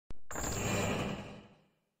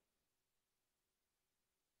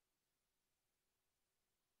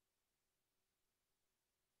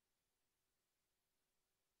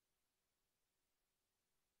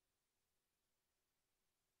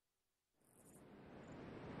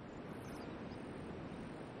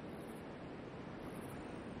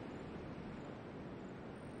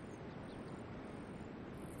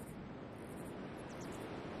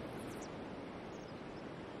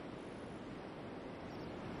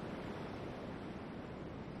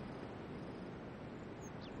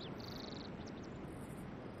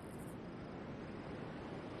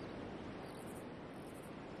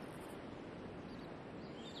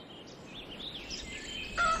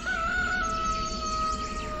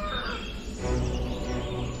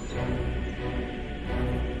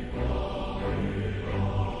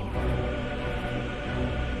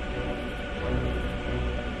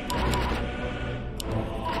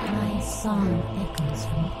song echoes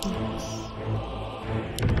from the deeps.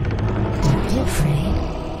 Don't be afraid.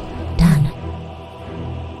 Done.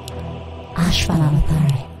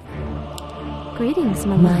 Ashvalamathari. Greetings,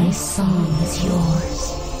 my My lord. song is yours.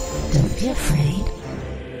 Don't be afraid.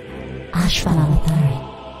 Ashvalamathari.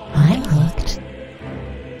 I'm hooked.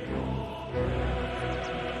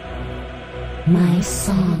 My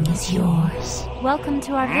song is yours. Welcome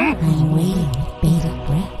to our village. I'm waiting with bated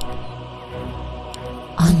breath.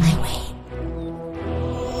 On my way.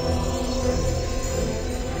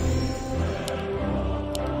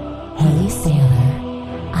 Hey, sailor.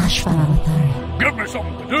 Ashvalamathari. Give me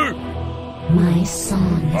something to do. My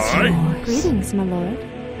song is Aye. yours. Greetings, my lord.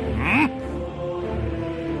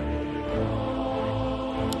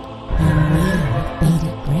 I'm waiting with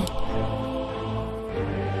bated breath.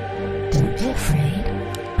 Don't be afraid.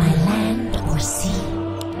 By land or sea.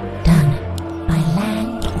 Done. By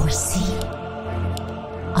land or sea.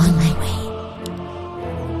 On my way.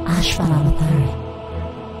 Ashvalamathari.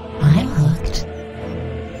 I'm hooked.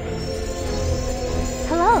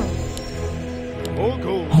 Hello. All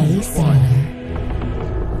cool. Hey, sailor.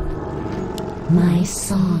 My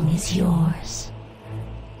song is yours.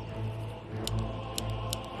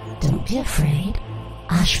 Don't be afraid.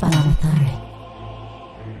 Ashvalamathari.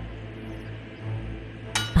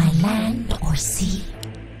 By land or sea.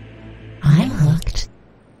 I'm hooked.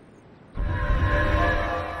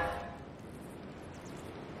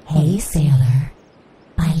 Hey, sailor.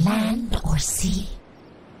 By land or sea.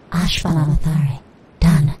 Ashvalamathari.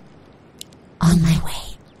 Done. On my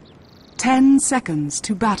way. 10 seconds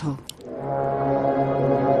to battle.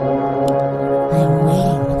 I'm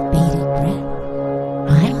waiting with bated breath.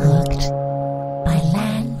 I'm hooked. By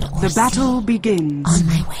land or The sea. battle begins. On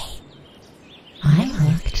my way. I'm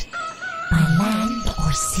hooked. By land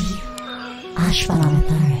or sea.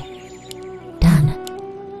 Ashvalamathari. Done.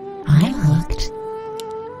 I'm hooked.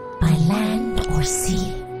 By land or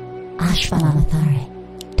sea. Ashvalamathari.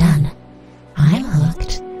 Done. I'm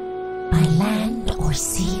hooked. By land or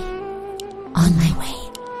sea. On my way.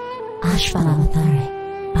 Ashvalamathari.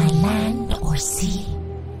 By land or sea.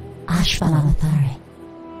 Ashvalamathari.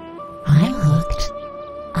 I'm hooked.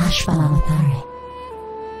 Ashvalamathari.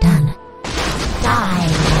 Done. Die.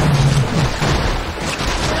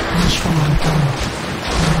 Ashvalamathari.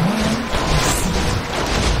 By land or sea.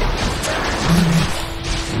 On my way.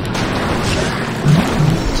 I'm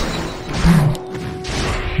hooked. Done.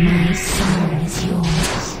 My song is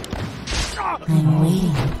yours. I'm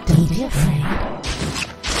waiting. Don't be afraid.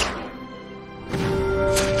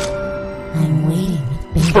 I'm waiting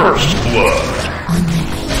with bated First breath. blood. On my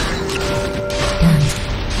way. Done.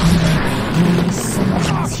 On my way. My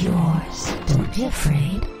song is yours. Don't be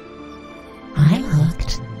afraid. I'm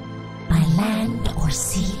hooked. By land or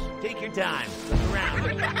sea. Take your time. Look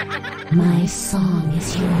around. My song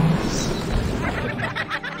is yours.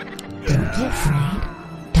 Don't be afraid.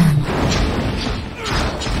 Done.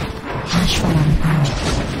 Ashvalamathari.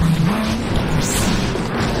 By land or sea.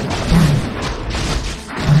 Done.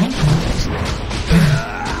 I'm hooked. Done.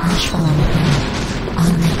 Ashvalamathari.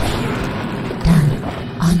 On my way. Done.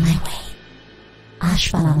 On my way.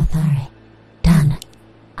 Ashvalamathari. Done.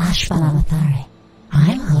 Ashvalamathari.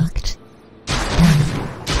 I'm hooked. Done.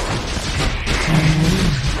 I'm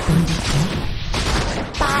waiting with bated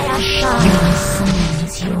breath. By a shot. My song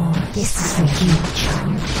is yours. This is for you, chum.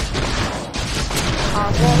 Our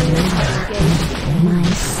warriors are engaged. My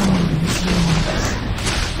song is yours.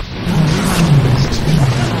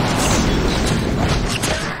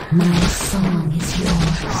 My song is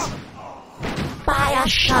yours. By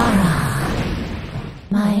Ashara.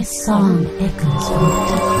 My song echoes from the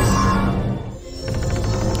depths.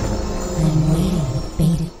 I'm waiting with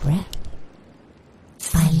bated breath.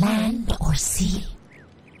 By land or sea.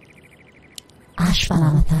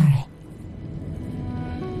 Ashvalamathari.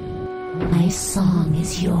 My song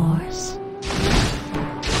is yours.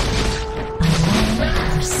 By land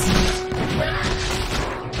or sea.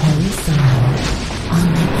 Hey, sailor. On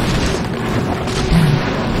my way. Done.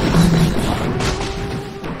 On my way.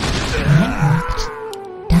 I'm hooked.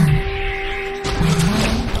 Done. By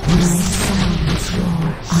land or sea. My song is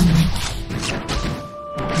yours. On my way.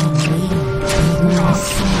 I'm waiting. My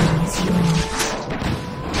song is yours.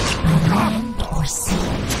 By land or sea.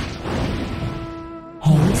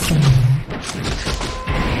 Hey, sailor.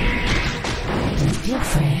 Don't be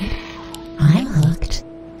afraid. I'm hooked.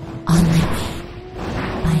 On my way.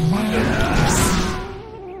 By land or sea.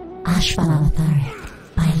 Ashvalamathari.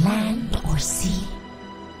 By land or sea.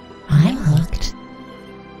 I'm hooked.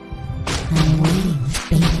 I'm waiting with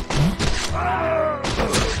bated breath.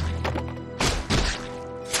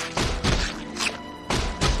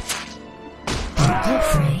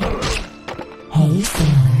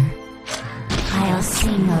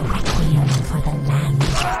 sing a requiem for the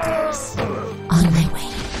landwalkers. On my way.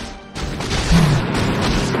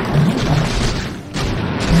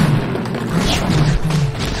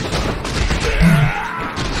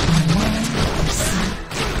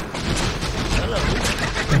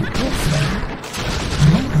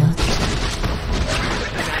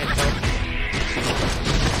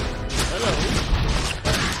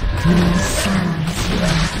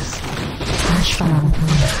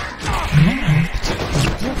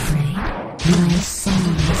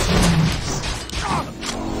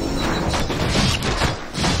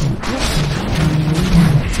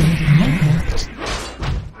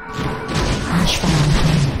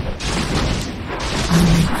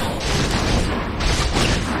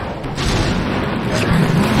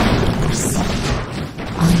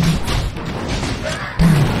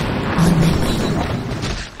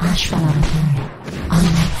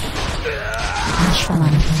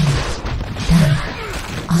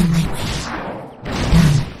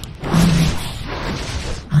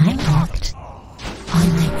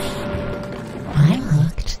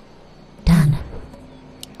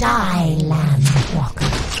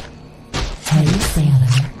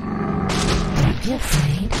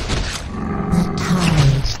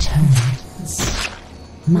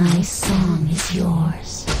 My song is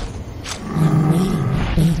yours. I'm waiting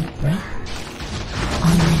with bated breath.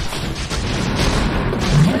 On my way.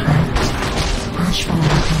 My heart, Ashfall.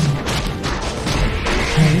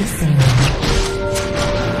 Hey, Siren.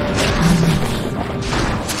 On my way.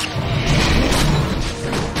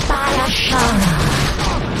 Bayashara.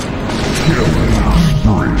 Killing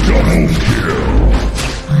spree, double kill.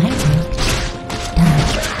 I'm hooked. Done.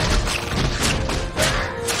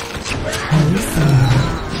 Hey,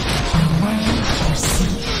 Siren.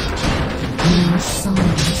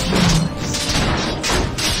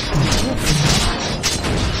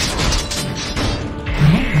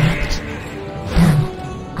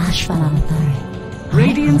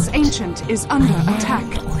 Radiant's Ancient is under attack.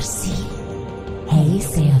 Or sea. Hey,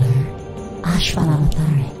 sailor.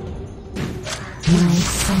 Ashvalamathari. My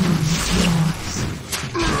song is yours.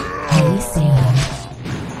 Hey, sailor.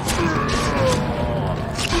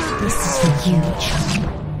 This is for you, chum.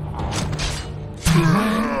 By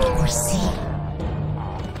land or sea.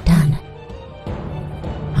 Done.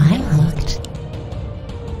 I'm hooked.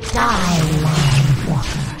 Die, land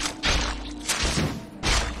walker.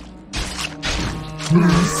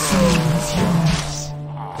 My soul is yours.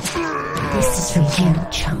 This is for you,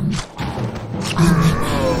 chum. On my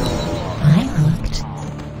way. I'm hooked.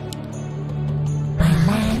 By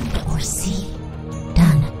land or sea.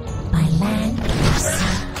 Done. By land or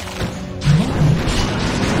sea. I'm hooked.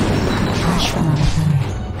 Ashwanathar.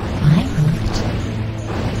 I'm hooked.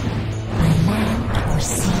 By land or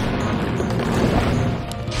sea.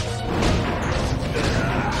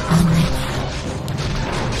 On my way.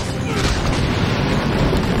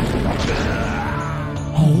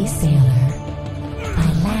 Hey, sailor. By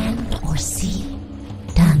land or sea.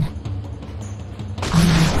 Done. On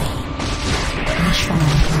my way.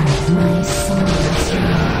 Ashwanathar. My soul is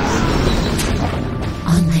yours.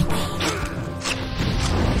 On my way.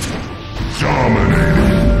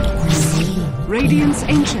 Dominating. Or sea. Radiant's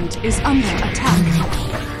Ancient is under On attack. my way.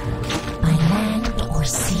 By land or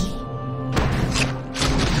sea.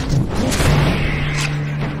 Don't be afraid.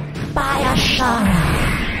 Bayashara.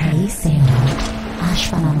 Hey, sailor.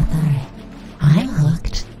 Ashwanathar. I'm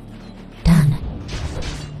hooked. Done.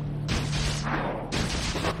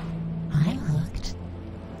 I'm hooked.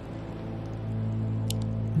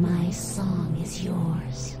 My song is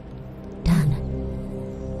yours. Done.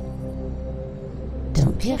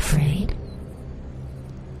 Don't be afraid.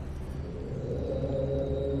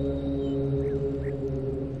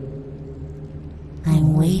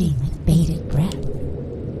 I'm waiting with bated breath.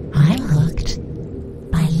 I'm hooked.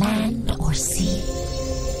 By land or sea.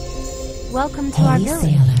 Welcome to our Hey, village.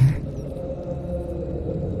 sailor.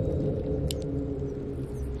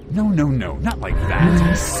 No, not like My that.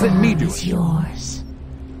 Let song me do is it. yours.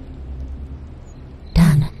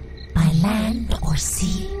 Done. By land or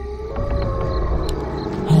sea.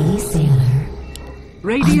 Hey, sailor.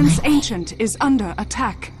 Radiant's Ancient is under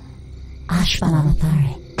attack.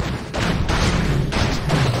 Ashwanathari.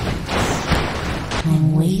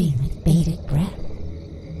 I'm waiting with bated breath.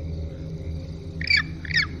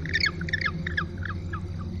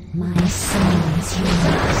 My soul is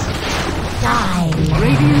yours. Die,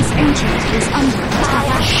 Radiant's Ancient is under attack.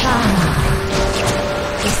 Bayashara.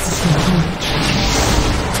 This is the huge.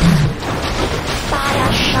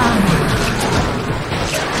 Bayashara.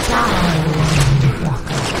 Die, land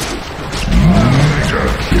walker.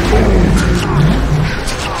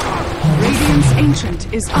 Radiant's Ancient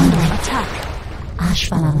Ancient is under attack.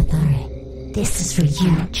 Ashvalamathare, this is for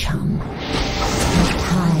you, chum. The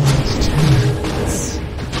tide turns.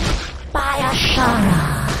 By Ashara,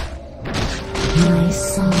 my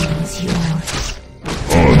song is yours.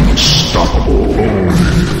 Unstoppable.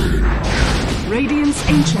 Radiant's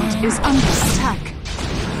Ancient is under attack.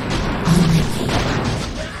 On my way.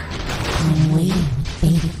 I'm waiting with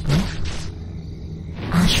bated breath.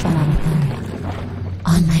 Ashvalamathare,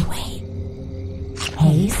 on my way.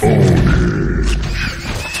 Hey, Siren.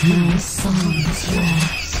 My song is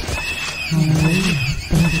yours. I'm waiting with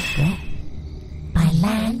bated breath. By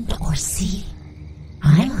land or sea,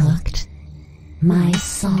 I'm hooked. My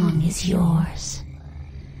song is yours.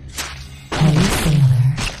 Hey, sailor.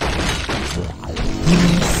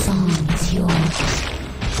 My song is yours.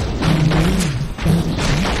 I'm waiting with bated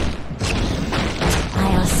breath.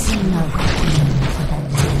 I'll sing a requiem for the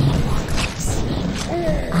land walkers.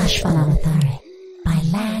 Ashvalamathare. By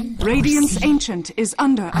land Radiant's or sea, Ancient is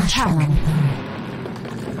under attack. Ashvalamathare.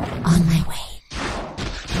 On my way.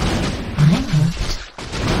 I'm hooked.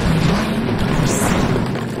 By land or sea.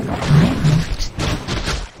 I'm hooked.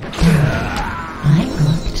 Done. I'm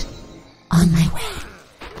hooked. On my way.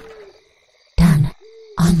 Done.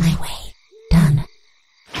 On my way. Done.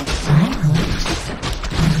 I'm hooked.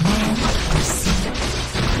 By land or sea.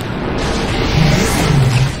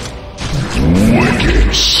 Wicked.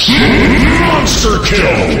 Monster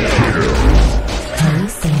kill. Hey,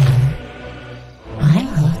 sailor. I'm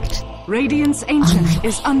hooked. Radiant's Ancient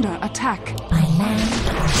is under attack. By land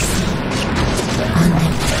or sea. On my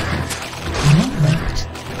way. I'm hooked.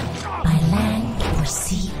 By land or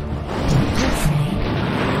sea. Don't be afraid.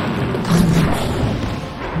 On my way.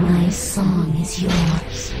 My song is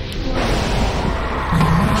yours. By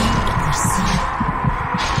land or sea.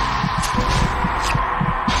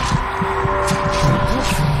 Don't be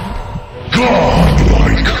afraid.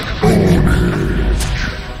 Godlike.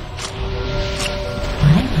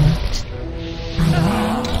 I'm hooked. By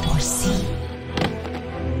land or sea.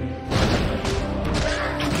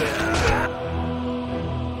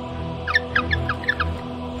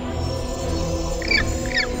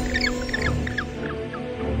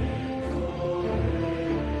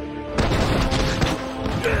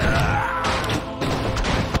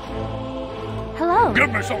 Hello.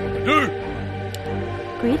 Give me something to do.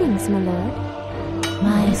 Greetings, my lord.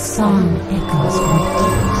 My song echoes from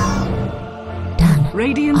deep. Done.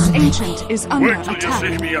 Radiant's On my Ancient way. is under Wait till you see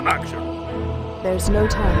attack. me in action. There's no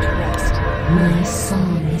time to rest. My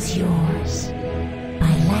song is yours.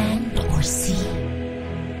 By land or sea.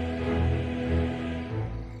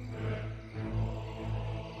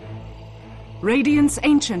 Radiant's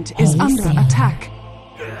Ancient is Hey, under sailor. attack.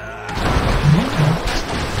 I'm hooked.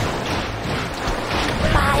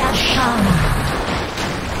 By Ashara.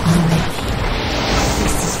 On my way.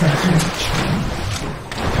 This is for you, child.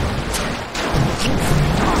 Don't you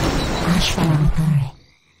afraid. Ashvalamathare.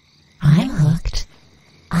 I'm hooked.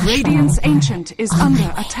 Radiant's Ashvalamathare. Ancient is On my under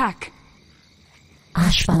way. attack.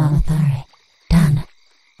 Ashvalamathare. Done.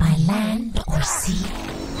 By land or sea.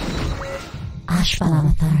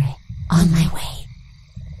 Ashvalamathare. On my way.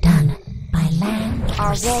 Done. By land or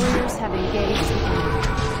Our sea. warriors have engaged the enemy.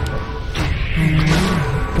 I'm waiting,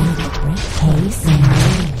 baby breath. Hey,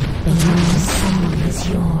 Siren. Baby, my song is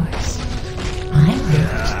yours. I'm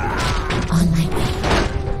hooked. On my way.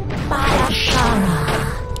 By Ashara.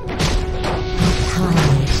 The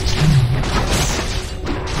tide turns.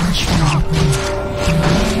 Ashvalamathare.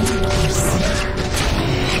 By land or sea.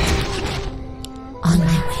 On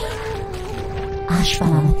my way.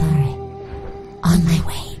 Ashvalamathare. On my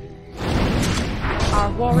way. Our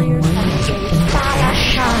warriors have engaged. By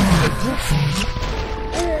Ashara.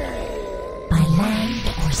 By land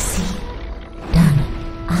or sea. Done.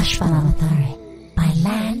 Ashvalamathare. By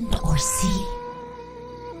land or sea.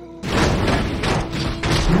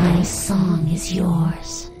 My song is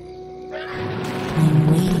yours. I'm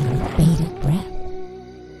waiting with bated breath.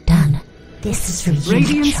 Done. This is for you,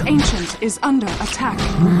 Radiant's chum. Ancient is under attack.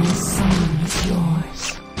 My song is yours.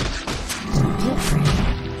 Don't be afraid.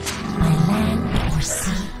 By land or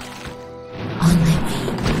sea. On my way.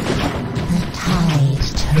 The tide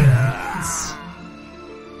turns.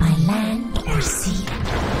 By land or sea.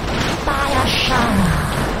 By Ashara.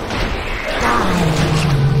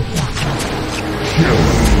 Die.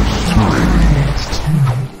 Tide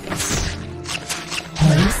turns.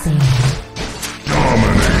 Hey, sailor.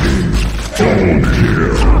 Dominating. Own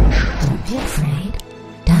kill. Don't be afraid.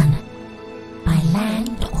 Done. By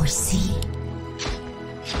land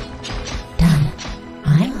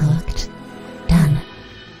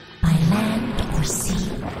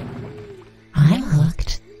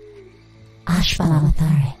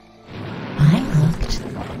Ashvalamathari. I'm hooked.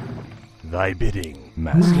 Thy bidding,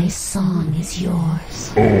 Master. My song is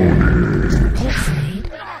yours. Don't be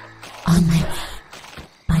afraid. On my way,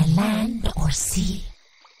 by land or sea.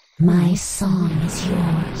 My song is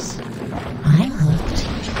yours. I'm hooked.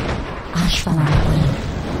 Ashvalamathari.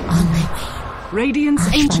 On my way. Radiant's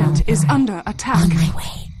Ancient is under attack. On my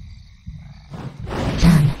way.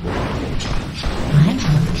 Done. I'm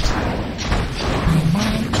hooked. By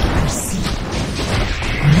land or sea.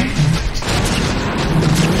 I'm hooked.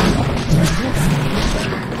 Don't be afraid.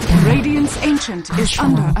 Done. Radiant's Ancient is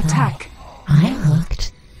under attack. I'm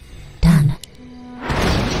hooked. Done.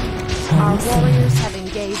 Our warriors have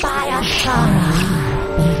engaged the enemy. Ashara.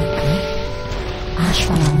 Baby.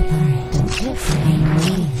 Ashvalamathari. Don't be afraid. I'm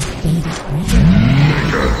waiting. Baby.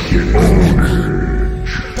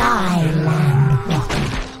 Die, land walker.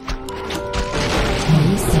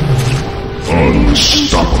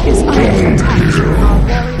 Unstoppable. Our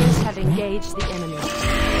warriors have engaged the enemy.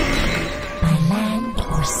 By land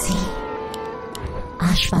or sea.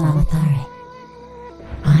 Ashvalamathari.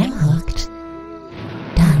 I'm hooked.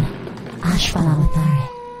 Done. Ashvalamathari.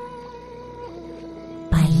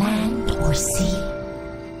 By land or sea.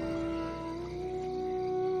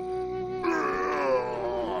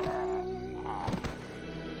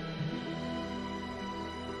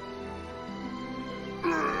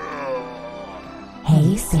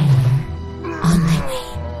 Hey, sailor, on my way.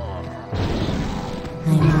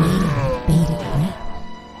 I'm waiting with bated breath.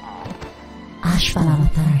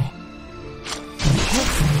 Ashvalamathari. Don't be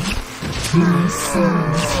afraid. My soul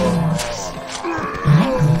is yours.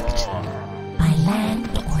 I'm hooked. By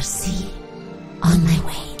land or sea. On my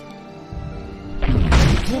way.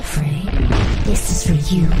 Don't be afraid. This is for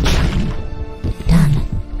you, King. Done.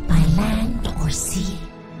 By land or sea.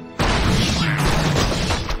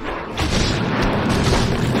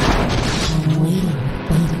 I'm waiting with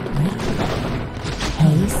bated breath.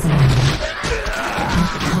 Hey, sailor. The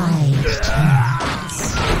tide turns.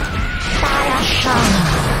 By Ashara.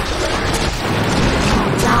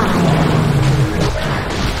 Die.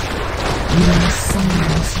 My song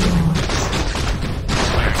is yours.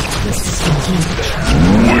 This is for you.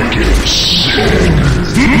 Wicked sick.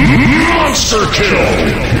 Monster kill.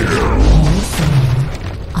 Hey, sailor.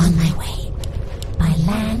 On my way. By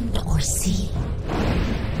land or sea.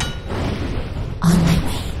 On my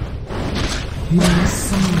way. My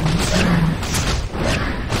song is yours.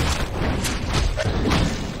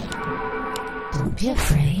 Don't be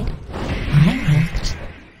afraid. I'm hooked.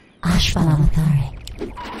 Ashvalamathari.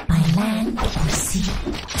 By land or sea.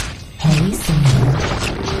 Hey, sailor.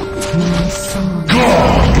 My song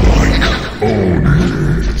Godlike owner.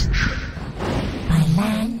 by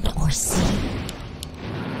land or sea.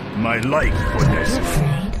 My life for Don't this. be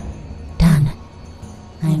afraid. Done.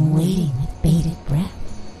 I'm waiting with bated breath.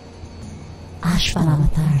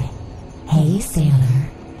 Ashvalamathari. Hey, sailor.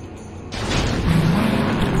 By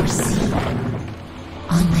land or sea.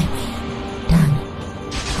 On my way. Done.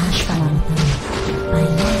 Ashvalamathari. By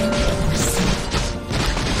land or sea.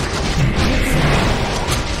 Don't be afraid.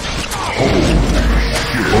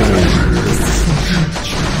 This is for you,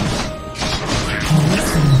 child. Hey,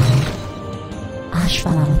 sailor.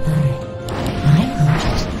 Ashvalamathari. I'm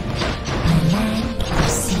hooked. By land or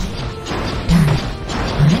sea. Done.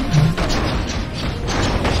 I'm hooked.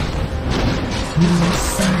 My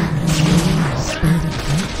son is yours, baby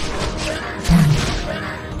breath. Done.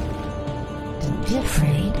 Don't be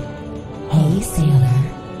afraid. Hey, sailor.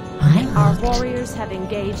 I'm Our hooked. warriors have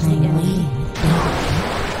engaged the I'm enemy. waiting with bated breath.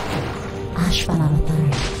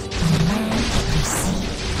 Ashvalamathari. By land or sea.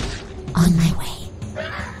 On my way.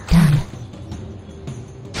 Done.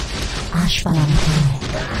 Ashvalamathari.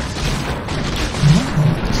 I'm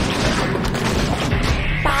hooked.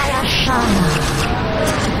 By Ashara.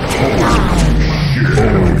 Die.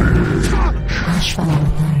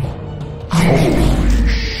 Ashvalamathari. On my way.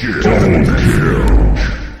 Double kill.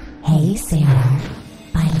 Hey, sailor.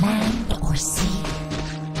 By land or sea.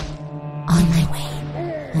 On my way.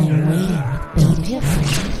 I'm waiting with bated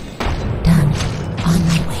breath. Done. On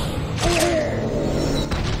my way.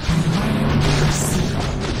 By land or sea.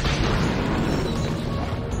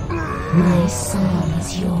 My song is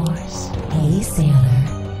yours. Hey, sailor.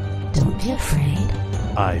 Don't be afraid.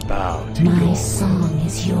 I bow to My your song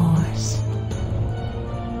is yours.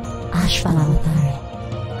 Ashvalamathari.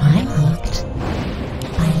 I'm hooked.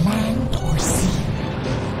 By land or sea.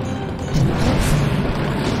 Don't be afraid.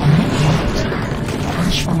 I'm hooked.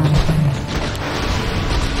 Ashvalamathari.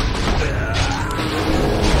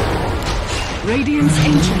 Radiant's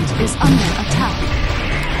Ancient is under attack.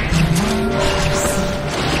 By land or sea.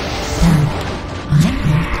 Done. I'm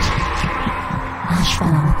hooked.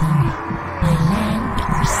 by land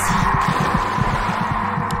or sea.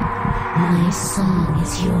 My song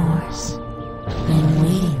is yours. I'm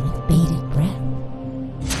waiting with bated breath.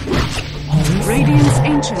 Radiant's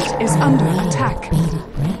Ancient is under waiting attack. with bated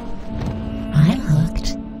breath. I'm hooked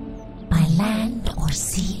by land or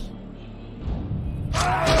sea.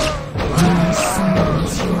 My song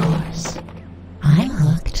is yours. I'm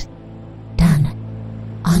hooked. Done.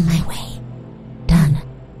 On my way. Done.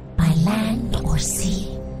 By land or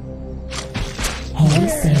sea. Hey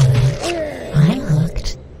sailor. I'm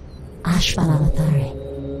hooked. Ashvalamathare.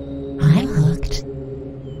 I'm hooked.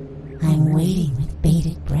 I'm waiting with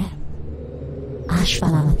bated breath.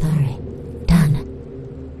 Ashvalamathare. Done.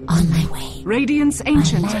 On my way. Radiant's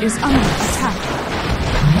Ancient is under attack.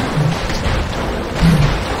 I'm hooked. Done.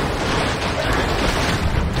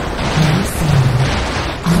 Hey sailor.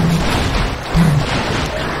 On my way. Done.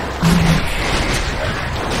 On my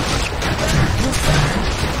way.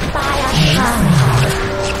 By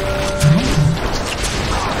Ashvalamathare. I'm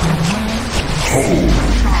hooked.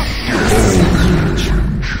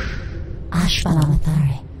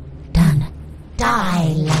 Ashvalamathare. Done.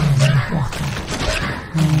 Die, land walker.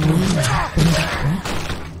 I'm waiting with bated breath.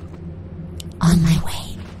 On my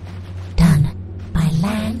way. Done. By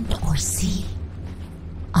land or sea.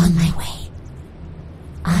 On my way.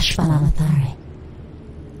 Ashvalamathare.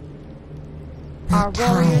 Our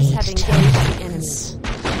warriors have engaged the enemy.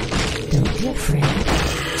 Don't be afraid.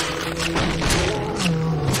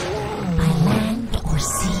 By land or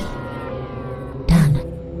sea. Done.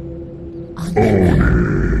 On my way.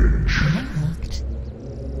 I'm hooked.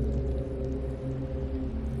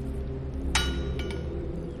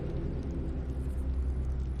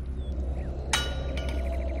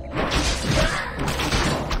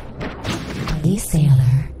 Hey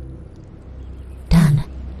sailor. Done.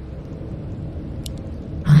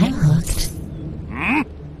 I'm hooked.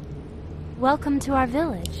 Welcome to our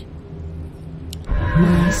village.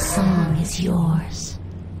 My song is yours.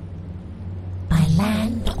 By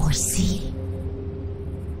land or sea.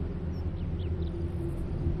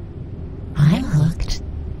 I'm hooked.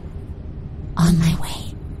 On my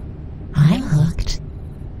way. I'm hooked.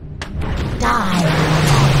 Die.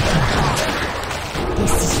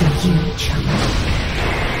 This is for you, chum.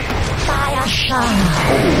 By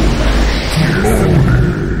Ashana.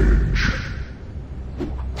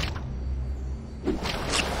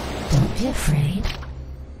 Don't be afraid.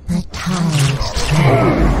 The tide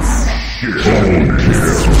turns.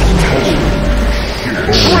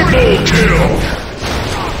 Triple kill!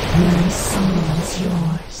 My soul is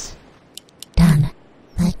yours. Done.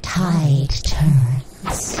 The tide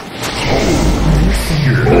turns.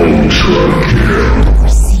 Ultra kill! Or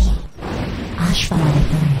sea.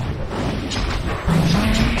 Ashvalamathare. By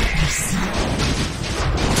land or sea.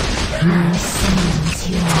 My soul is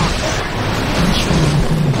yours.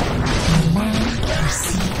 Ashvalamathare. By land or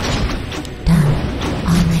sea. Done.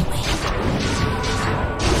 On my way.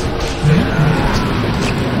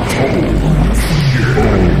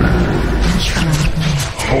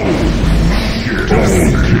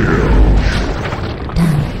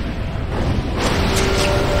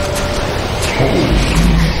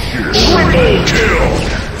 Triple kill!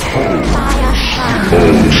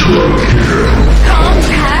 Ultra kill!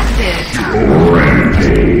 Compacted!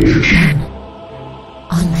 Rampage!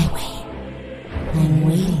 On my way. I'm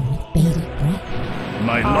waiting with bated breath.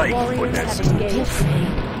 My Our life warriors would have not Don't be engaged. afraid.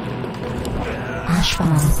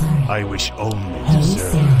 Ashvalamathare. I wish only to Hey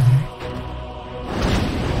serve. sailor.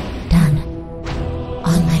 Done.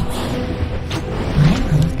 On my way. I'm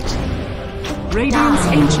hooked. Radiant's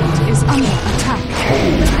Ancient is under attack.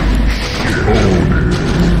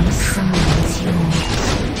 My soul is yours.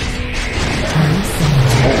 Hey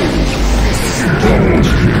sailor.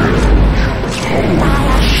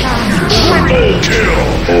 Triple kill!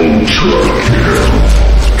 Ultra kill!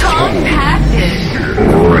 Compacted!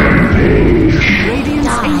 Rampage!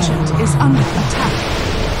 Radiant's Ancient is under attack.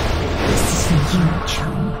 This is for you,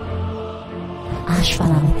 chum.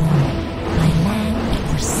 Ashvalamathare. By land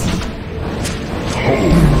or sea.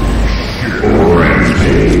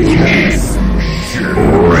 Rampage!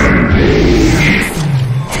 Rampage!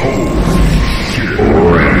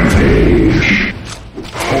 Rampage!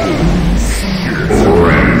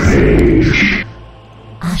 Rampage!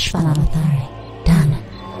 Ashvalamathare. Done.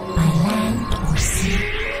 By land or sea.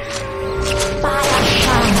 By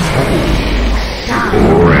Ashana. Done.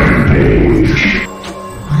 Rampage!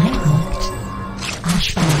 I'm hooked.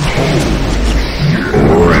 Ashvalamathare.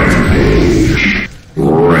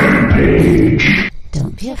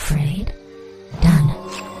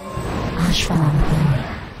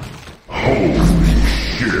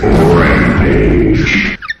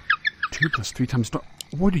 3 times storm.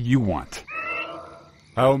 What do you want?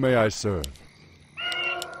 How may I serve?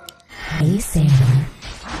 Hey sailor,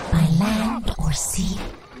 by land or sea,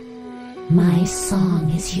 my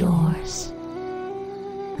song is yours.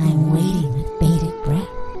 I'm waiting with bated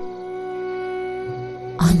breath.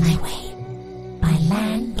 On my way, by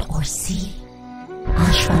land or sea,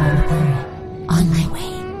 Ashwara, on my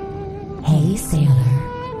way. Hey sailor.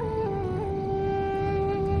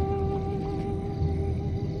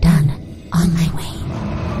 Done, on my way,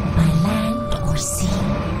 by land or sea.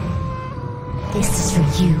 This is for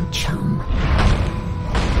you, chum.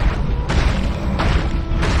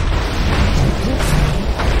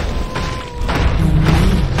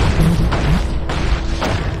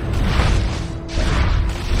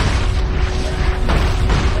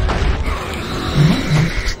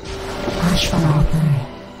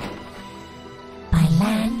 By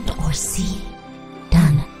land or sea,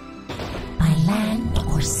 done. By land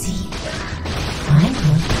or sea, I'm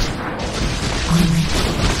hooked. On my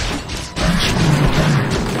way,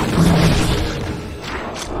 on my way.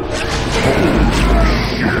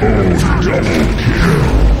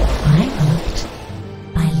 I'm hooked.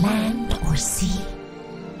 By land or sea,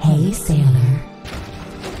 hey sailor.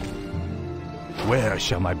 Where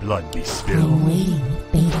shall my blood be I'm spilled? waiting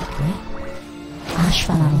with bated breath.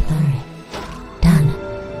 Ashwara, done.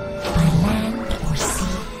 By land or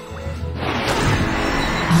sea,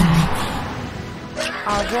 on my way.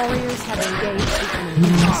 Our warriors have engaged the enemy.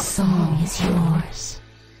 My song is yours.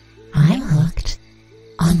 I'm hooked.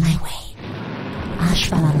 On my way.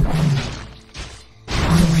 Ashwara, on my way.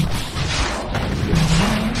 By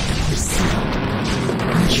land or sea,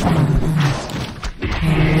 Ashwara,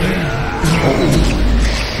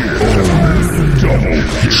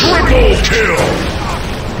 Triple kill!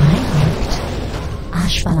 I'm hooked.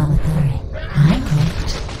 Ashwara, I'm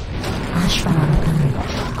hooked. Ashwara,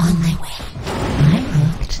 on my way. I'm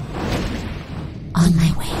hooked. On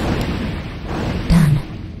my way. Done.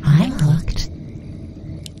 I'm hooked.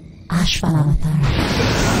 Ashwara, on my way.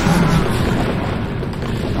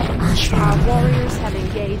 Our Ashwara, warriors have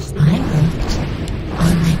engaged the I'm enemy. hooked.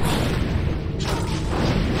 On my way.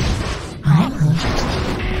 I'm hooked.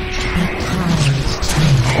 The tide's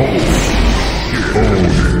turning.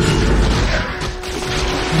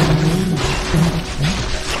 I'm waiting for the breath.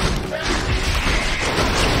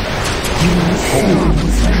 My song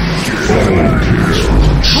is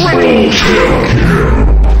Triple kill!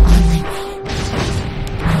 on my way.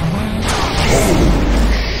 By land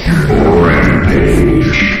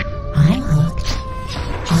Rampage! I'm hooked.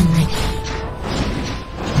 On my way.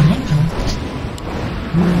 I'm hooked.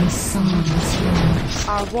 My song is yours.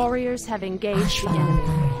 Our warriors have engaged the enemy.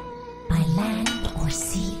 Ashwara, by land or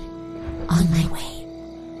sea, on my way.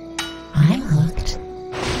 I'm hooked.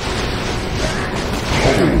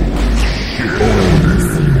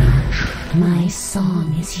 Sailor, my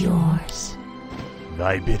song is yours.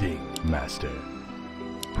 Thy bidding, master.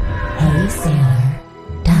 Hey sailor,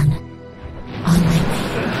 done. On my way.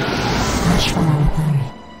 Ashwara,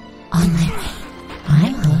 on my way.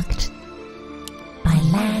 I'm hooked. By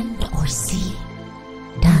land or sea,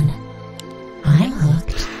 done. I'm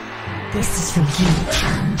hooked. This is for you,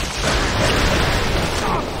 chum.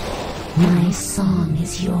 My song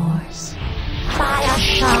is yours. By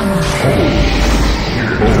Ashara.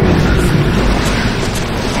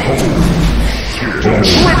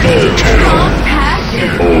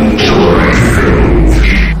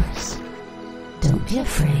 Don't be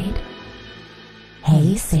afraid.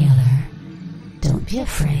 Hey, sailor. Don't be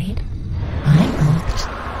afraid. I'm hooked.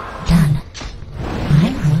 Done.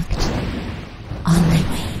 I'm hooked. On my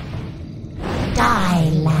way. Die,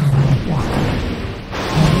 land walker.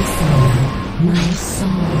 Hey, sailor. My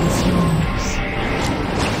soul is yours.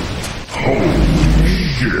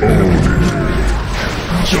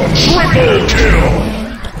 Triple kill!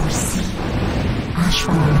 Or sea.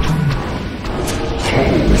 Ashwara.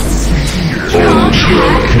 This is for you.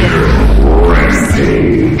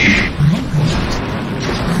 Rampage! I'm hooked.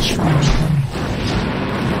 Ashwara.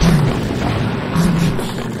 Done. On my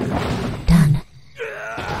way. Done.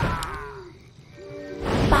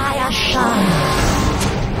 By Ashara.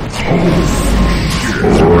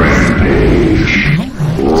 Rampage! I'm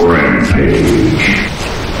hooked. Rampage!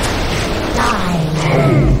 Die.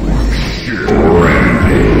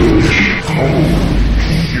 Rampage!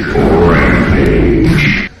 Rampage!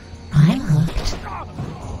 I'm hooked.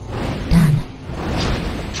 Done.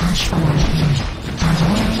 Ashwara. By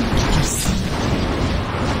land or sea.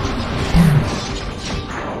 Done.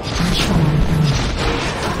 Ashwara.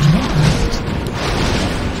 I'm hooked.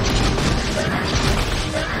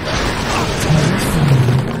 Hey,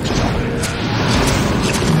 sailor.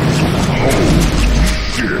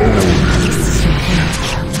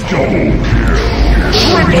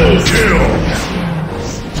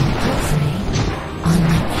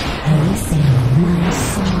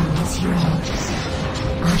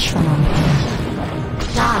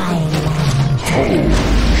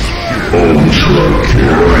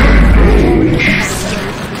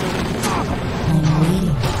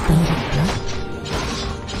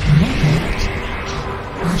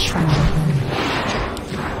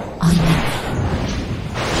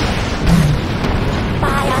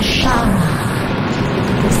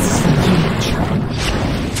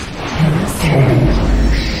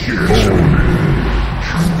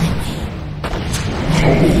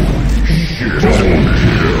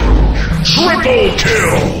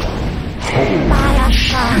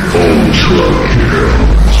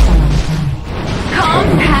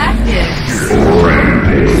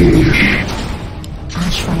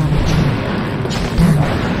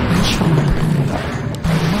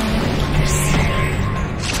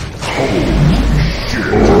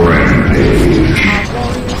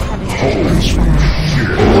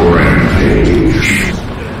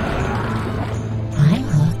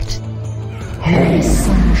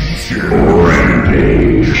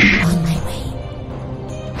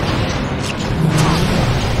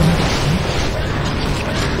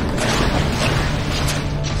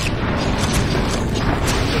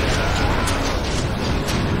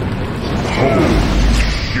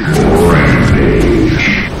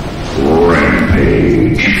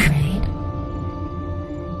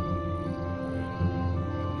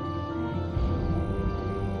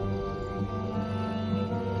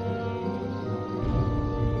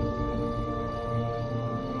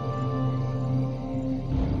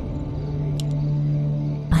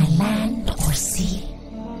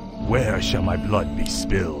 Where shall my blood be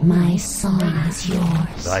spilled? My song is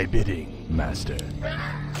yours. Thy bidding, Master. Don't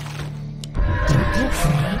be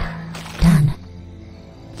afraid. Done.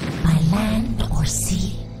 By land or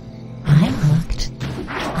sea, I'm hooked.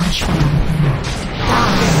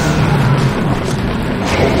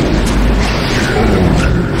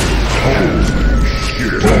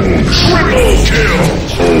 Triple kill!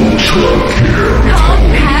 Ultra kill!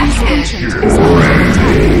 Rampage! Triple kill!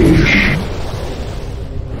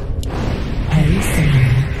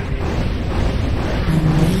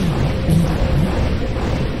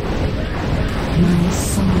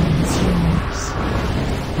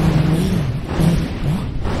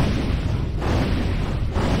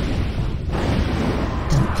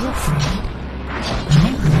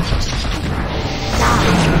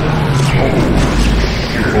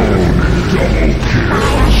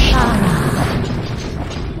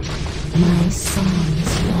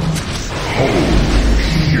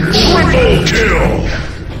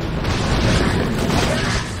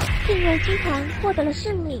 禁卫军团获得了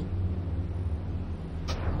胜利。